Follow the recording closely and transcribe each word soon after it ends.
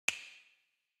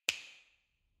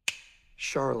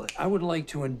Charlotte, I would like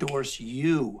to endorse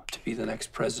you to be the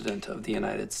next president of the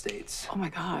United States. Oh my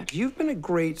God. You've been a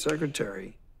great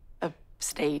secretary. A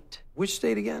state. Which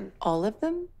state again? All of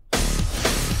them? Is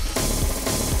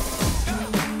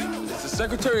the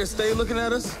Secretary of State looking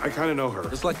at us? I kind of know her.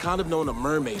 It's like kind of knowing a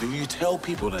mermaid. Do you tell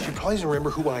people that? She probably doesn't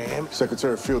remember who I am.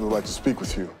 Secretary Field would like to speak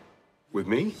with you. With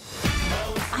me?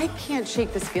 I can't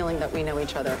shake this feeling that we know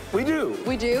each other. We do.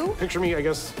 We do? Picture me, I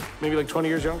guess, maybe like 20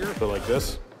 years younger, but like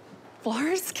this.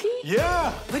 Flarsky?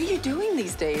 Yeah! What are you doing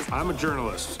these days? I'm a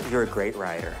journalist. You're a great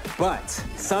writer, but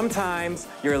sometimes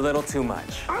you're a little too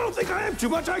much. I don't think I am too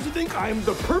much. I actually think I'm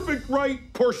the perfect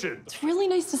right portion. It's really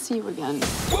nice to see you again.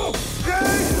 Whoa!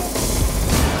 Hey!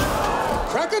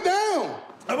 Crack it down!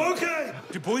 I'm okay.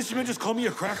 Do policemen just call me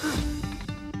a cracker?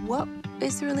 What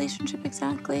is the relationship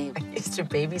exactly? I used to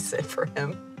babysit for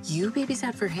him. You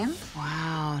babysat for him?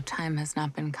 Wow, time has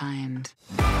not been kind.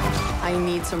 I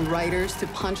need some writers to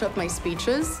punch up my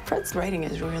speeches. Fred's writing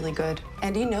is really good,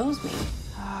 and he knows me.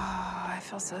 Oh, I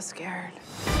feel so scared.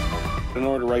 In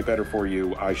order to write better for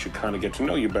you, I should kind of get to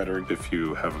know you better if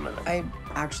you have a minute. I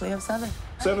actually have 7.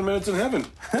 7 minutes in heaven.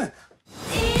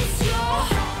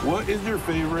 What is your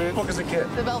favorite book as a kid?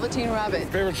 The Velveteen Rabbit.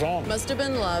 Favorite song? Must Have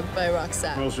Been Love by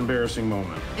Roxette. Most embarrassing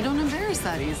moment? I don't embarrass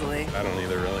that easily. I don't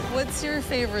either, really. What's your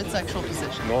favorite sexual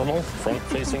position? Normal?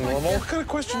 Front-facing normal? What kind of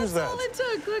question is that? All it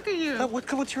took. Look at you.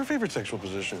 What's your favorite sexual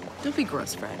position? Don't be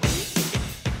gross, Fred.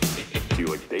 Do you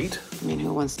like date? I mean,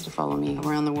 who wants to follow me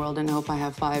around the world and hope I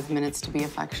have 5 minutes to be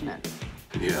affectionate?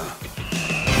 Yeah.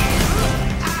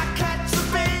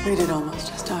 We did almost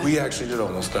just die. We actually did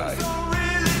almost die.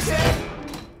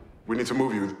 We need to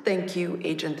move you. Thank you,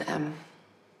 Agent M.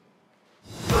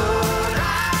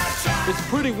 It's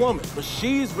Pretty Woman, but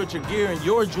she's Richard Gere and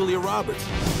you're Julia Roberts.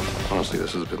 Honestly,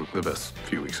 this has been the best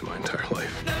few weeks of my entire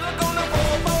life.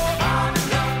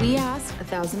 We asked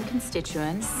 1,000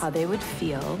 constituents how they would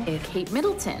feel if Kate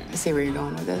Middleton I see where you're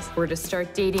going with this. were to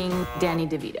start dating Danny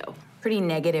DeVito. Pretty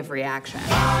negative reaction.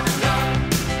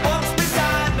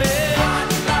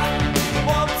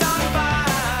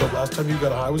 The last time you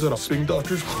got high was at a Swing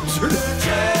Doctors concert.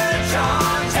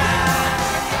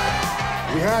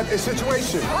 We had a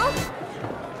situation.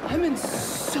 I'm in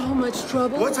so much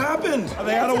trouble. What's happened? Are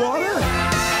they out of water?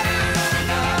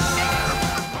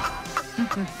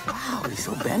 Wow, he's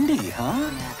so bendy, huh?